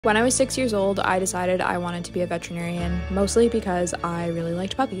When I was 6 years old, I decided I wanted to be a veterinarian, mostly because I really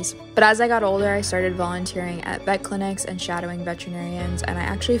liked puppies. But as I got older, I started volunteering at vet clinics and shadowing veterinarians, and I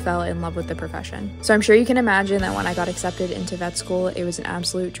actually fell in love with the profession. So I'm sure you can imagine that when I got accepted into vet school, it was an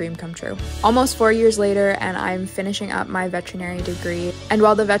absolute dream come true. Almost 4 years later, and I'm finishing up my veterinary degree. And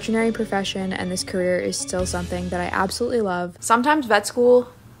while the veterinary profession and this career is still something that I absolutely love, sometimes vet school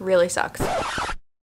really sucks.